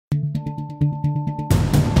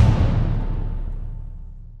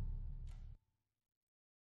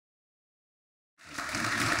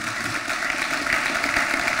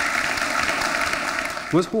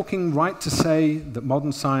Was Hawking right to say that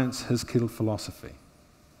modern science has killed philosophy?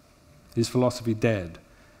 Is philosophy dead?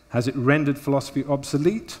 Has it rendered philosophy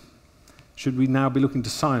obsolete? Should we now be looking to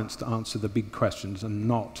science to answer the big questions and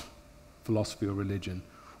not philosophy or religion?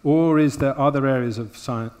 Or is there other areas of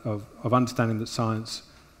understanding that science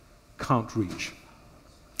can't reach?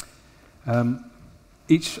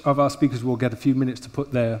 Each of our speakers will get a few minutes to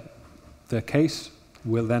put their case.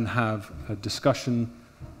 We'll then have a discussion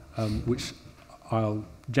which I'll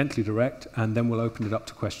gently direct, and then we'll open it up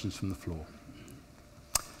to questions from the floor.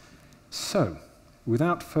 So,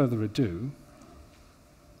 without further ado,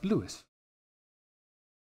 Lewis.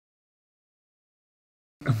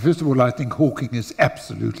 First of all, I think Hawking is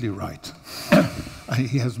absolutely right.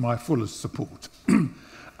 He has my fullest support.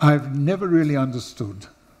 I've never really understood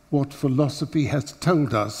what philosophy has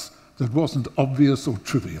told us that wasn't obvious or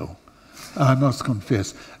trivial, I must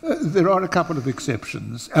confess. There are a couple of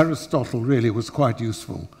exceptions. Aristotle really was quite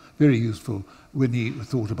useful, very useful, when he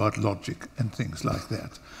thought about logic and things like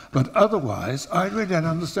that. But otherwise, I really don't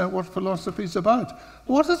understand what philosophy is about.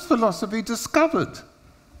 What has philosophy discovered?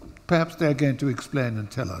 Perhaps they're going to explain and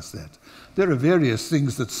tell us that. There are various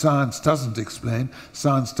things that science doesn't explain.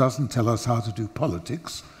 Science doesn't tell us how to do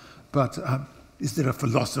politics. But is there a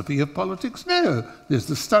philosophy of politics? No, there's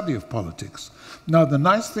the study of politics. Now, the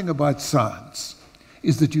nice thing about science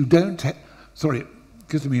is that you don't sorry,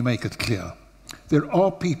 let me make it clear. There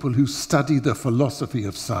are people who study the philosophy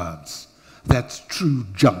of science. That's true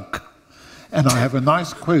junk. And I have a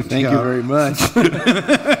nice quote here. Thank you very much.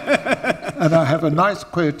 And I have a nice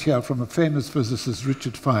quote here from a famous physicist,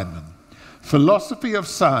 Richard Feynman. Philosophy of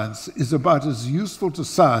science is about as useful to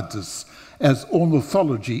scientists as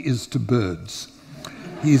ornithology is to birds.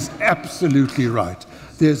 He's absolutely right.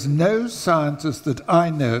 There's no scientist that I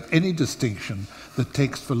know of any distinction that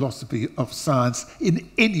takes philosophy of science in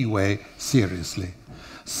any way seriously.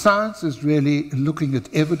 Science is really looking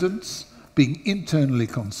at evidence, being internally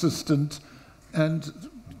consistent, and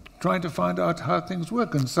trying to find out how things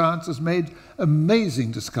work. And science has made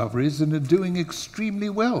amazing discoveries and are doing extremely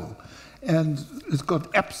well. And it's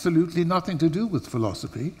got absolutely nothing to do with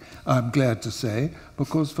philosophy, I'm glad to say,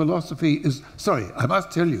 because philosophy is... Sorry, I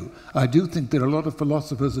must tell you, I do think that a lot of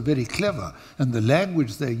philosophers are very clever, and the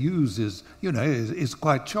language they use is, you know, is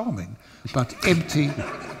quite charming, but empty,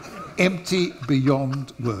 empty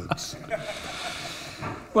beyond words.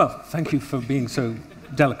 Well, thank you for being so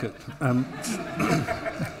delicate.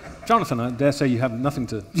 Jonathan, I dare say you have nothing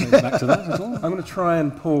to say back to that at all. I'm going to try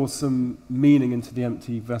and pour some meaning into the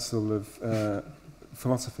empty vessel of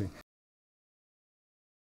philosophy.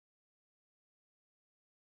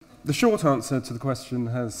 The short answer to the question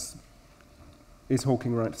is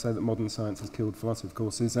Hawking right to say that modern science has killed philosophy, of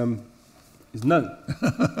course, is no.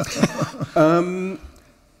 I'm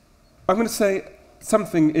going to say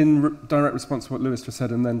something in direct response to what Lewis just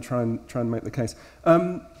said and then try and make the case.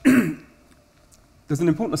 There's an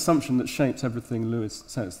important assumption that shapes everything Lewis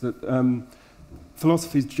says, that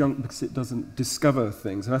philosophy is junk because it doesn't discover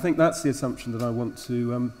things. And I think that's the assumption that I want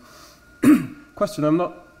to question.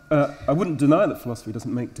 I wouldn't deny that philosophy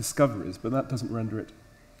doesn't make discoveries, but that doesn't render it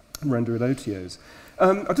otiose.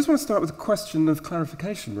 I just want to start with a question of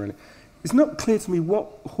clarification, really. It's not clear to me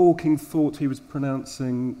what Hawking thought he was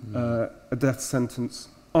pronouncing a death sentence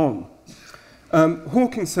on.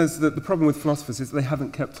 Hawking says that the problem with philosophers is that they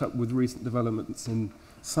haven't kept up with recent developments in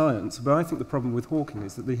science, but I think the problem with Hawking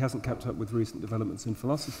is that he hasn't kept up with recent developments in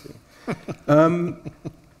philosophy. I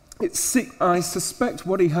suspect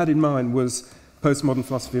what he had in mind was postmodern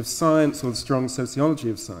philosophy of science or the strong sociology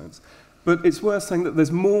of science, but it's worth saying that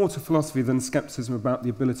there's more to philosophy than skepticism about the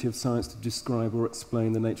ability of science to describe or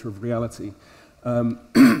explain the nature of reality.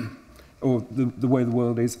 Or the way the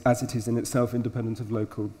world is as it is in itself, independent of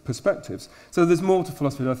local perspectives. So there's more to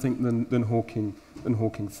philosophy, I think, than Hawking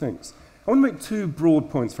thinks. I want to make two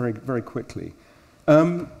broad points very, very quickly.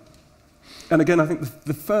 And again, I think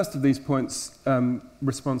the first of these points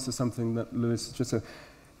responds to something that Lewis just said.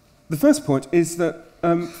 The first point is that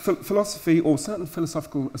philosophy, or certain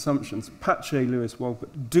philosophical assumptions, Pace, Lewis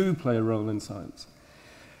Wolpert, do play a role in science.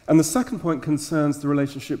 And the second point concerns the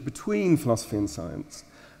relationship between philosophy and science.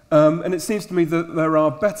 And it seems to me that there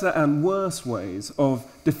are better and worse ways of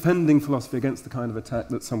defending philosophy against the kind of attack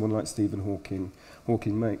that someone like Stephen Hawking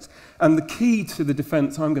makes. And the key to the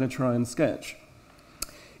defense I'm going to try and sketch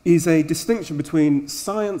is a distinction between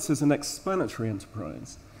science as an explanatory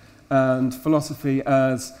enterprise and philosophy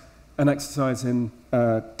as an exercise in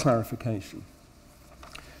clarification.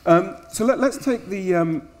 So let's take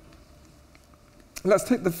the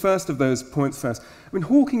first of those points first. I mean,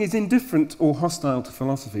 Hawking is indifferent or hostile to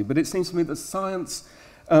philosophy, but it seems to me that science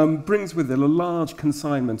brings with it a large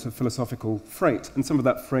consignment of philosophical freight, and some of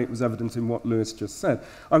that freight was evident in what Lewis just said.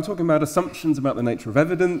 I'm talking about assumptions about the nature of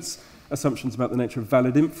evidence, assumptions about the nature of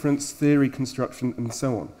valid inference, theory, construction, and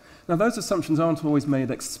so on. Now, those assumptions aren't always made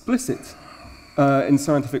explicit in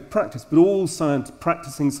scientific practice, but all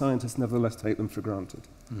practicing scientists nevertheless take them for granted.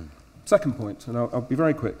 Second point, and I'll be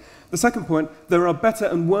very quick. The second point, there are better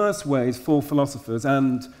and worse ways for philosophers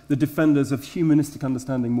and the defenders of humanistic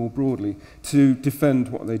understanding more broadly to defend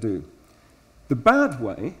what they do. The bad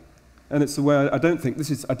way, and it's the way I don't think this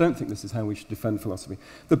is how we should defend philosophy.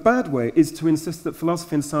 The bad way is to insist that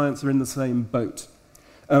philosophy and science are in the same boat.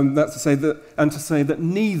 That's to say that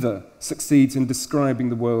neither succeeds in describing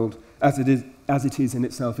the world as it is in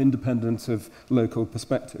itself, independent of local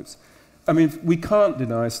perspectives. I mean, we can't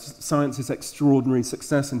deny science's extraordinary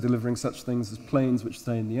success in delivering such things as planes which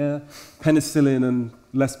stay in the air, penicillin, and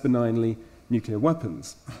less benignly, nuclear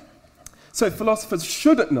weapons. So philosophers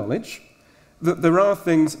should acknowledge that there are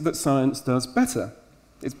things that science does better.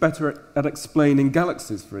 It's better at explaining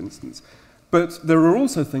galaxies, for instance. But there are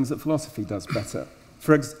also things that philosophy does better.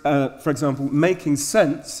 For example, making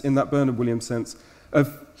sense, in that Bernard Williams sense,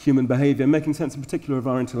 of human behavior, making sense in particular of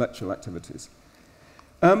our intellectual activities.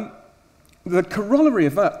 The corollary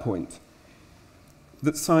of that point,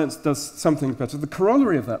 that science does something better, the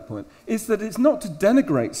corollary of that point is that it's not to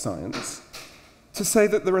denigrate science, to say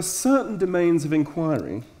that there are certain domains of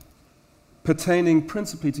inquiry pertaining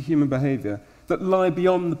principally to human behavior that lie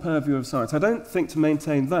beyond the purview of science. I don't think to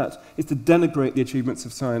maintain that is to denigrate the achievements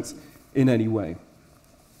of science in any way.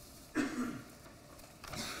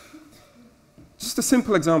 Just a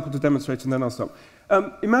simple example to demonstrate, and then I'll stop.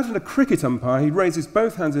 Imagine a cricket umpire. He raises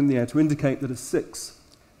both hands in the air to indicate that a 6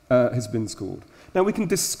 has been scored. Now, we can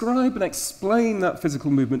describe and explain that physical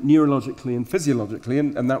movement neurologically and physiologically,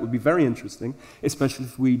 and that would be very interesting, especially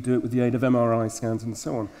if we do it with the aid of MRI scans and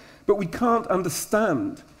so on. But we can't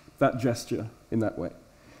understand that gesture in that way.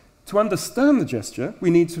 To understand the gesture, we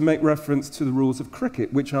need to make reference to the rules of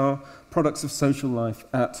cricket, which are products of social life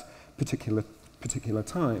at particular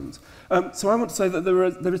times. So I want to say that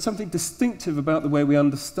there is something distinctive about the way we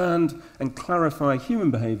understand and clarify human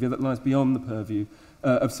behavior that lies beyond the purview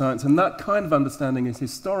of science, and that kind of understanding is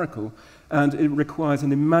historical, and it requires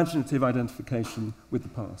an imaginative identification with the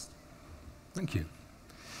past. Thank you.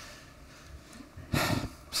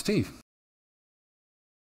 Steve.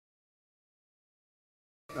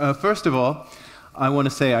 First of all, I want to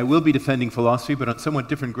say I will be defending philosophy, but on somewhat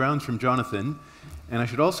different grounds from Jonathan. And I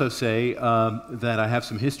should also say that I have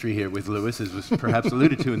some history here with Lewis, as was perhaps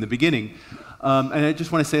alluded to in the beginning. And I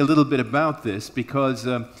just want to say a little bit about this, because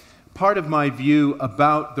part of my view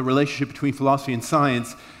about the relationship between philosophy and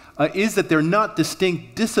science is that they're not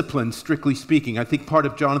distinct disciplines, strictly speaking. I think part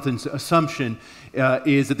of Jonathan's assumption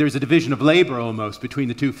is that there's a division of labor almost between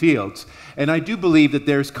the two fields. And I do believe that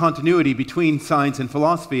there's continuity between science and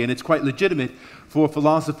philosophy, and it's quite legitimate for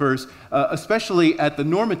philosophers, especially at the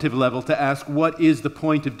normative level, to ask what is the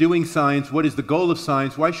point of doing science, what is the goal of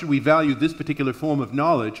science, why should we value this particular form of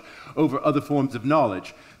knowledge over other forms of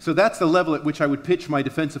knowledge. So that's the level at which I would pitch my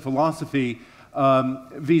defense of philosophy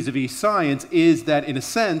vis-a-vis science, is that in a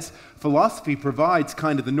sense, philosophy provides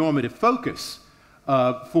kind of the normative focus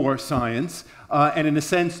for science, and in a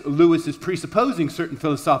sense, Lewis is presupposing certain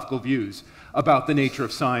philosophical views about the nature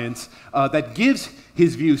of science that gives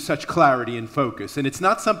his views such clarity and focus. And it's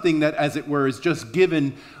not something that, as it were, is just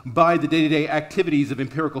given by the day-to-day activities of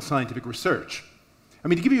empirical scientific research. I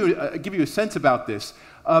mean, to give you a sense about this,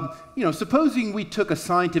 supposing we took a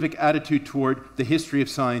scientific attitude toward the history of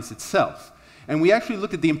science itself, and we actually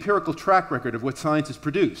looked at the empirical track record of what science has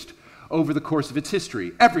produced over the course of its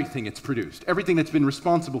history, everything it's produced, everything that's been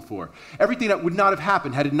responsible for, everything that would not have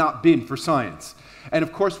happened had it not been for science. And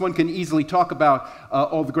of course, one can easily talk about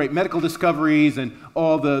all the great medical discoveries and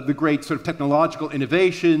all the great sort of technological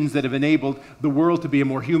innovations that have enabled the world to be a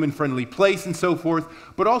more human-friendly place and so forth,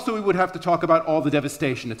 but also we would have to talk about all the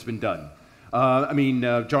devastation that's been done.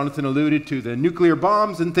 Jonathan alluded to the nuclear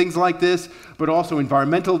bombs and things like this, but also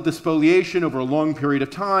environmental despoliation over a long period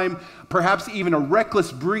of time, perhaps even a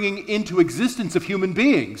reckless bringing into existence of human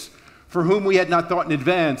beings for whom we had not thought in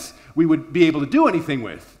advance we would be able to do anything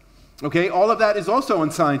with. Okay, all of that is also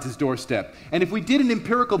on science's doorstep. And if we did an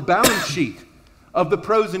empirical balance sheet of the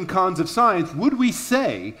pros and cons of science, would we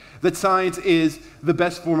say that science is the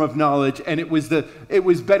best form of knowledge and it was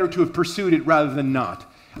better to have pursued it rather than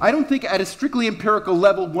not? I don't think at a strictly empirical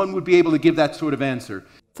level one would be able to give that sort of answer.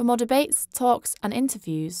 For more debates, talks and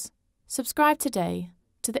interviews, subscribe today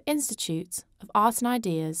to the Institute of Art and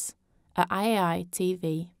Ideas at IAI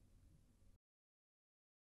TV.